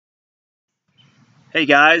Hey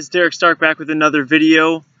guys, Derek Stark back with another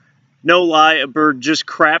video. No lie, a bird just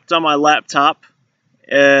crapped on my laptop.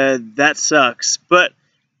 That sucks, but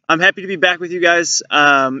I'm happy to be back with you guys.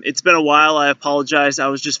 It's been a while. I apologize. I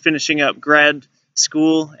was just finishing up grad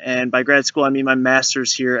school, and by grad school I mean my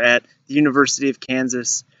master's here at the University of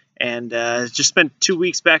Kansas, and just spent 2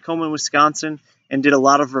 weeks back home in Wisconsin and did a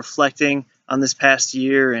lot of reflecting on this past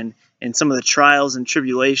year and some of the trials and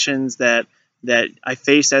tribulations that I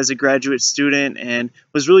faced as a graduate student, and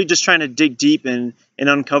was really just trying to dig deep and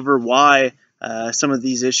uncover why some of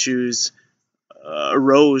these issues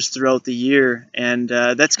arose throughout the year. And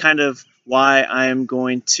that's kind of why I am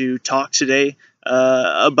going to talk today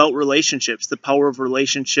about relationships, the power of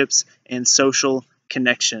relationships and social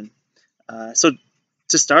connection. So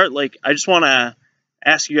to start, I just want to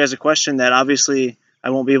ask you guys a question that obviously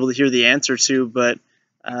I won't be able to hear the answer to, but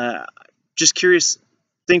just curious,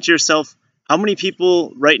 think to yourself, how many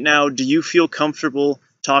people right now do you feel comfortable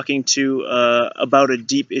talking to about a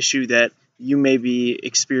deep issue that you may be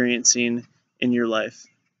experiencing in your life?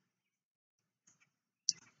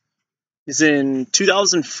 In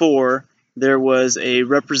 2004, there was a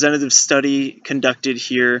representative study conducted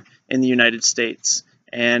here in the United States,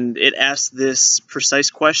 and it asked this precise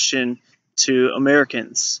question to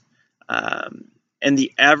Americans, and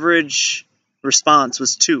the average response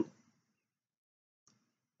was 2.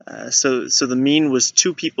 So the mean was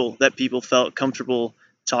 2 people that people felt comfortable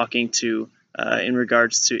talking to in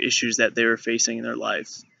regards to issues that they were facing in their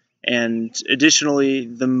lives. And additionally,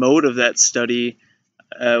 the mode of that study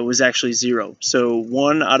was actually 0. So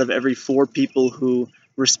 1 out of every 4 people who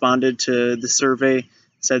responded to the survey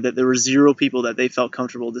said that there were 0 people that they felt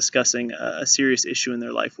comfortable discussing a serious issue in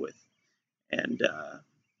their life with. And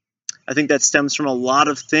I think that stems from a lot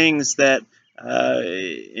of things that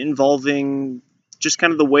involving just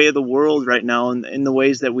kind of the way of the world right now, and in the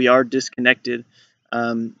ways that we are disconnected.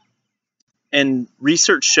 And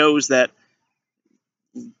research shows that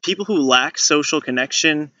people who lack social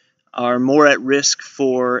connection are more at risk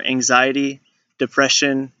for anxiety,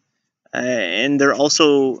 depression, and they're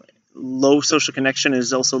also low social connection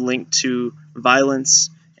is also linked to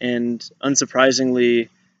violence and, unsurprisingly,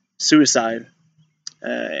 suicide.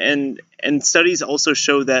 And studies also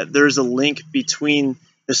show that there's a link between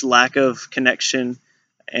this lack of connection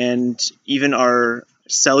and even our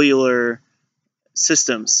cellular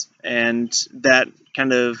systems, and that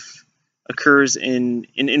kind of occurs in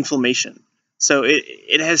inflammation. So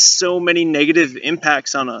it has so many negative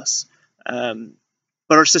impacts on us,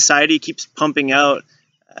 but our society keeps pumping out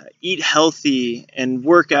eat healthy and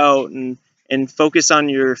work out and focus on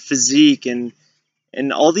your physique and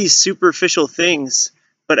all these superficial things.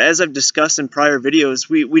 But as I've discussed in prior videos,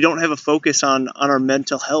 we don't have a focus on our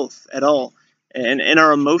mental health at all. And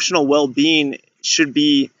our emotional well-being should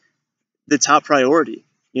be the top priority.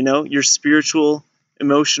 You know, your spiritual,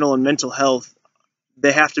 emotional, and mental health,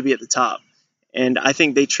 they have to be at the top. And I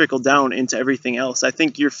think they trickle down into everything else. I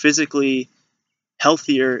think you're physically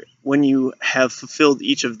healthier when you have fulfilled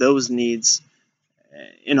each of those needs,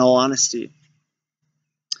 in all honesty.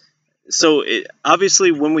 So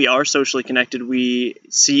obviously, when we are socially connected, we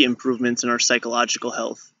see improvements in our psychological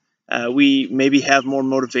health. We maybe have more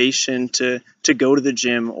motivation to go to the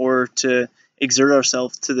gym or to exert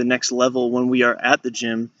ourselves to the next level when we are at the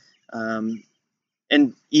gym.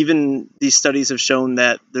 And even these studies have shown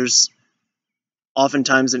that there's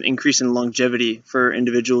oftentimes an increase in longevity for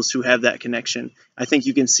individuals who have that connection. I think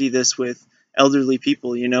you can see this with elderly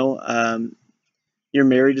people, you're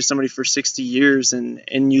married to somebody for 60 years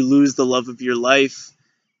and you lose the love of your life,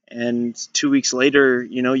 and 2 weeks later,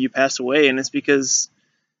 you pass away, and it's because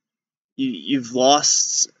you've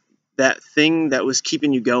lost that thing that was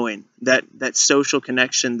keeping you going, that social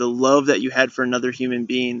connection, the love that you had for another human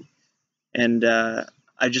being. And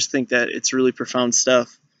I just think that it's really profound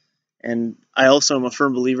stuff. And I also am a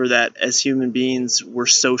firm believer that as human beings, we're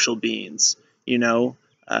social beings.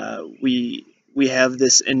 We have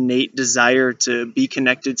this innate desire to be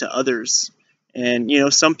connected to others. And,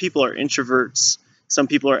 some people are introverts, some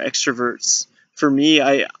people are extroverts. For me,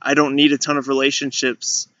 I don't need a ton of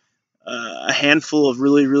relationships. A handful of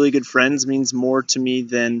really, really good friends means more to me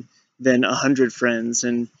than 100 friends.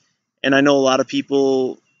 And I know a lot of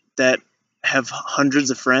people that have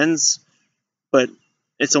hundreds of friends, but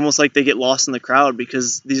it's almost like they get lost in the crowd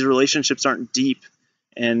because these relationships aren't deep,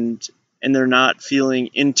 and they're not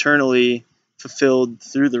feeling internally fulfilled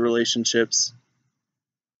through the relationships.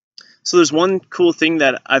 So there's one cool thing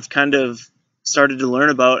that I've kind of started to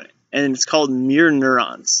learn about, and it's called mirror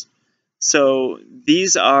neurons. So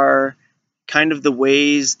these are kind of the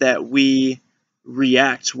ways that we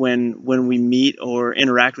react when we meet or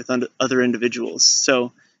interact with other individuals.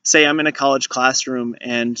 So say I'm in a college classroom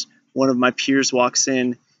and one of my peers walks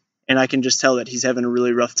in, and I can just tell that he's having a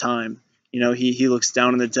really rough time. He looks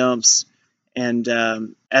down in the dumps, and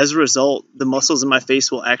as a result, the muscles in my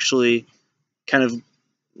face will actually kind of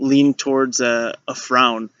lean towards a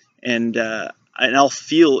frown, and I'll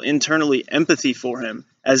feel internally empathy for him,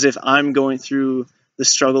 as if I'm going through the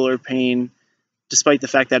struggle or pain, despite the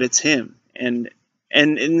fact that it's him. And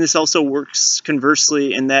this also works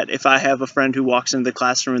conversely, in that if I have a friend who walks into the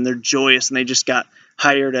classroom and they're joyous and they just got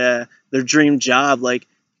hired their dream job, like,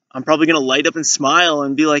 I'm probably going to light up and smile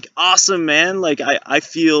and be like, awesome, man. Like, I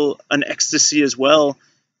feel an ecstasy as well,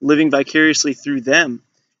 living vicariously through them.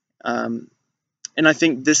 And I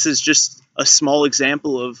think this is just a small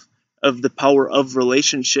example of the power of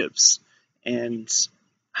relationships and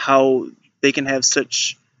how they can have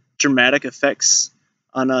such dramatic effects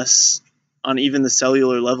on us on even the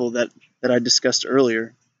cellular level that I discussed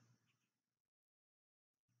earlier.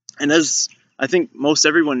 And as I think most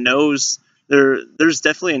everyone knows, there's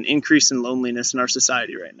definitely an increase in loneliness in our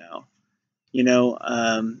society right now.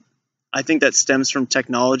 I think that stems from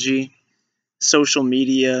technology, social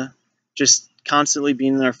media, just constantly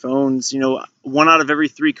being in our phones. 1 out of every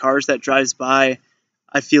 3 cars that drives by,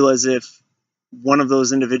 I feel as if one of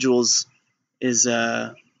those individuals is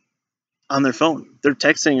on their phone. They're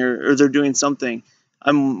texting or they're doing something.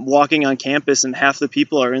 I'm walking on campus and half the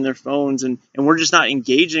people are in their phones, and we're just not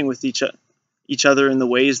engaging with each other in the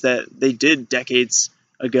ways that they did decades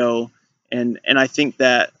ago. And I think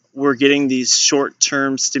that we're getting these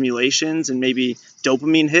short-term stimulations and maybe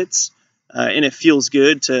dopamine hits, and it feels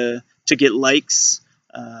good to get likes,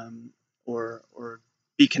 or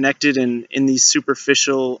be connected in these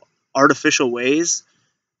superficial, artificial ways.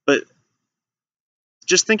 But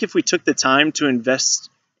just think if we took the time to invest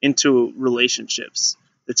into relationships,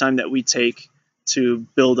 the time that we take to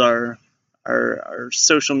build our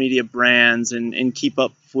social media brands and keep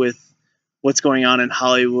up with what's going on in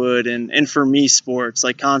Hollywood, and for me, sports,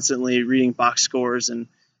 like constantly reading box scores and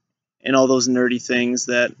all those nerdy things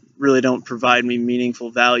that really don't provide me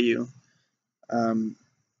meaningful value.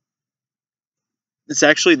 It's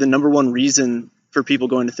actually the number one reason for people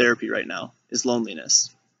going to therapy right now is loneliness.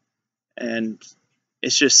 And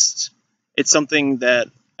it's something that,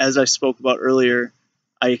 as I spoke about earlier,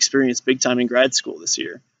 I experienced big time in grad school this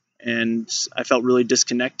year. And I felt really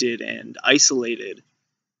disconnected and isolated.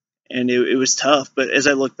 And it was tough. But as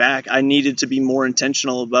I look back, I needed to be more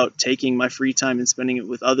intentional about taking my free time and spending it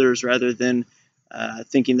with others, rather than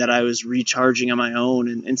thinking that I was recharging on my own.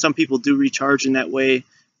 And some people do recharge in that way,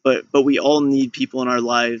 but we all need people in our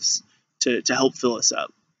lives to help fill us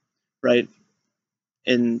up, right?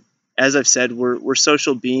 And as I've said, we're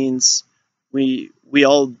social beings. We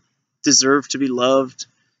all deserve to be loved,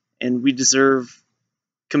 and we deserve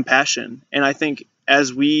compassion. And I think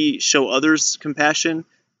as we show others compassion,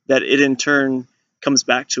 that it in turn comes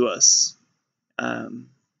back to us.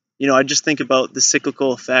 I just think about the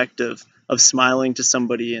cyclical effect of smiling to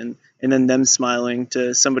somebody and then them smiling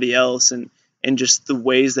to somebody else, and just the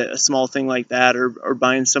ways that a small thing like that, or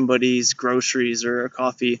buying somebody's groceries or a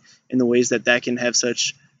coffee, in the ways that can have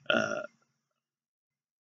such an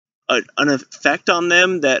effect on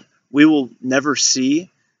them that we will never see,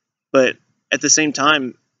 but at the same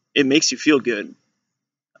time, it makes you feel good.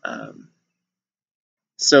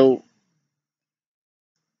 So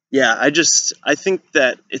yeah, I think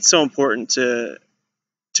that it's so important to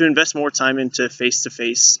invest more time into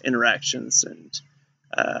face-to-face interactions and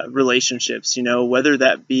relationships. Whether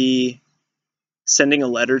that be sending a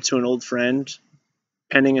letter to an old friend,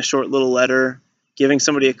 penning a short little letter, giving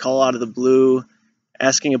somebody a call out of the blue,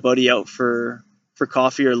 asking a buddy out for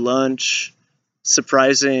coffee or lunch,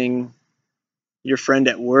 surprising your friend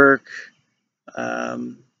at work.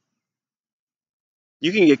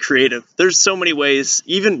 You can get creative. There's so many ways.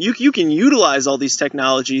 Even you can utilize all these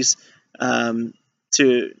technologies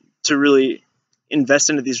to really invest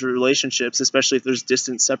into these relationships, especially if there's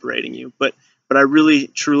distance separating you. But I really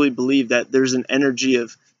truly believe that there's an energy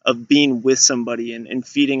of being with somebody and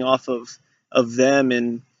feeding off of them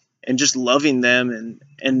and just loving them,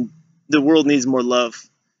 and the world needs more love.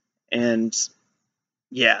 And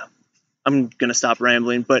yeah, I'm gonna stop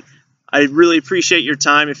rambling, but I really appreciate your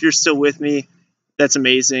time. If you're still with me, that's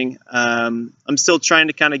amazing. I'm still trying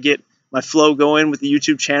to kind of get my flow going with the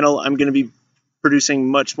YouTube channel. I'm going to be producing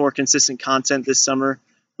much more consistent content this summer,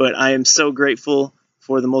 but I am so grateful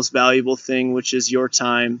for the most valuable thing, which is your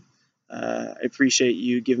time. I appreciate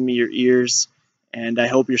you giving me your ears, and I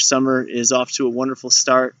hope your summer is off to a wonderful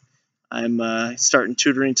start. I'm starting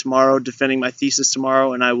tutoring tomorrow, defending my thesis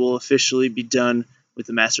tomorrow, and I will officially be done with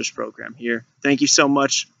the master's program here. Thank you so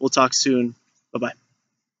much. We'll talk soon. Bye-bye.